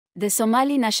The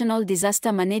Somali National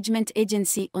Disaster Management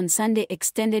Agency on Sunday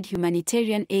extended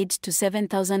humanitarian aid to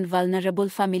 7,000 vulnerable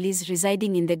families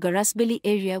residing in the Garasbali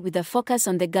area with a focus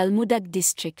on the Galmudug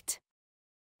district.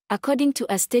 According to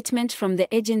a statement from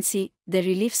the agency, the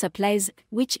relief supplies,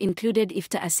 which included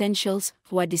iftar essentials,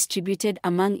 were distributed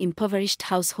among impoverished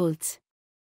households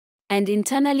and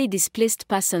internally displaced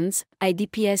persons,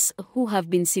 IDPs, who have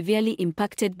been severely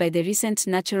impacted by the recent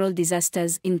natural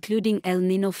disasters including El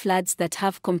Nino floods that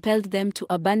have compelled them to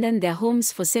abandon their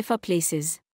homes for safer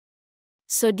places.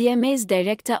 SODMA's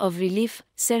Director of Relief,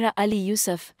 Sarah Ali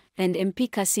Yusuf, and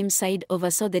MP Kasim Said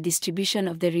oversaw the distribution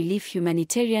of the relief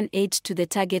humanitarian aid to the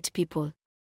target people.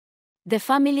 The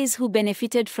families who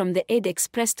benefited from the aid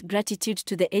expressed gratitude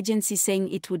to the agency, saying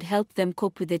it would help them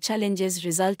cope with the challenges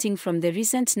resulting from the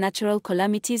recent natural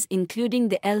calamities including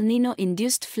the El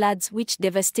Nino-induced floods which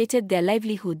devastated their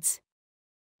livelihoods.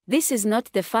 This is not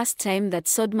the first time that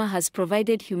SODMA has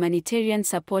provided humanitarian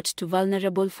support to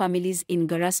vulnerable families in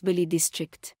Garasbali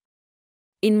district.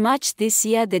 In March this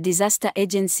year, the disaster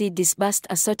agency disbursed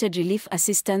assorted relief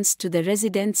assistance to the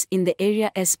residents in the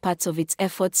area as part of its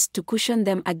efforts to cushion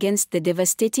them against the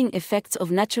devastating effects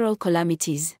of natural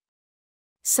calamities.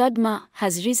 SODMA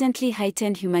has recently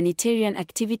heightened humanitarian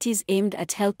activities aimed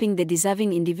at helping the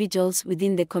deserving individuals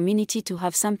within the community to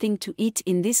have something to eat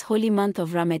in this holy month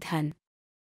of Ramadan.